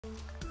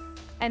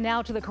And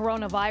now to the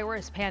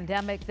coronavirus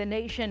pandemic. The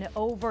nation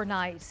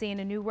overnight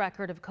seeing a new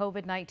record of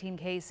COVID-19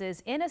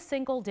 cases in a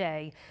single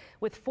day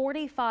with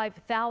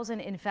 45,000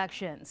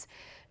 infections.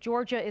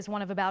 Georgia is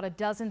one of about a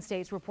dozen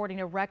states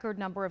reporting a record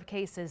number of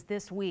cases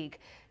this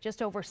week.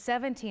 Just over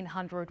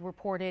 1,700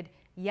 reported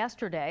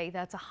yesterday.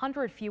 That's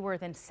 100 fewer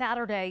than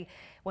Saturday,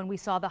 when we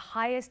saw the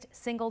highest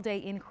single day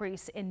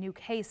increase in new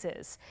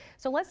cases.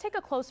 So let's take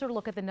a closer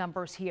look at the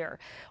numbers here.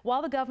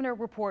 While the governor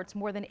reports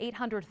more than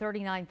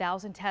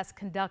 839,000 tests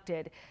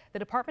conducted, the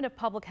Department of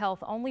Public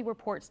Health only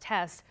reports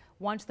tests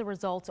once the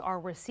results are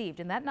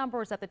received. And that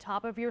number is at the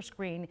top of your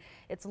screen.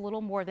 It's a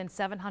little more than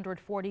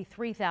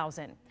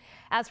 743,000.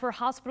 As for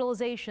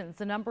hospitalizations,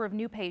 the number of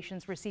new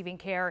patients receiving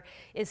care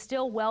is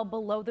still well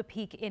below the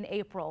peak in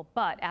April.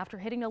 But after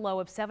hitting a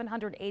low of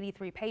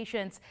 783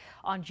 patients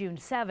on June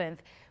 7th,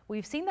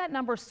 we've seen that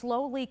number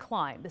slowly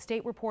climb. The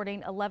state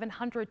reporting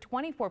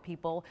 1,124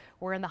 people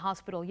were in the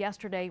hospital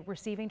yesterday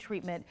receiving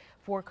treatment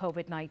for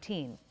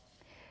COVID-19.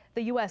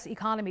 The U.S.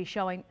 economy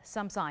showing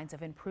some signs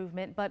of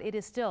improvement, but it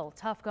is still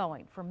tough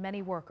going for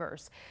many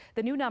workers.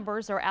 The new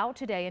numbers are out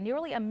today, and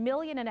nearly 1.5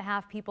 million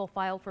people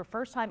filed for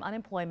first-time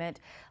unemployment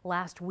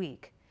last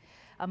week.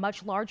 A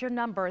much larger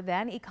number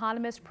than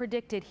economists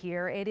predicted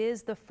here. It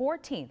is the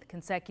 14th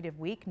consecutive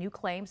week new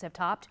claims have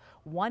topped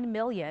 1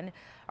 million.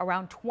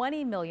 Around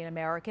 20 million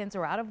Americans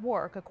are out of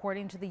work,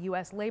 according to the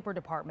U.S. Labor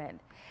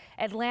Department.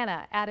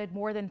 Atlanta added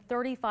more than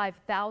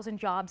 35,000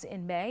 jobs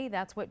in May.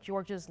 That's what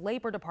Georgia's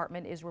Labor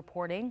Department is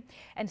reporting.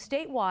 And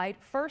statewide,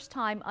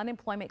 first-time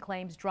unemployment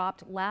claims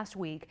dropped last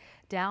week,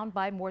 down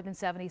by more than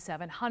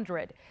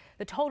 7,700.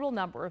 The total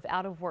number of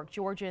out-of-work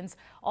Georgians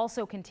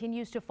also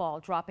continues to fall,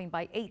 dropping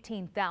by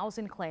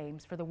 18,000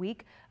 claims for the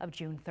week of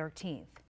June 13th.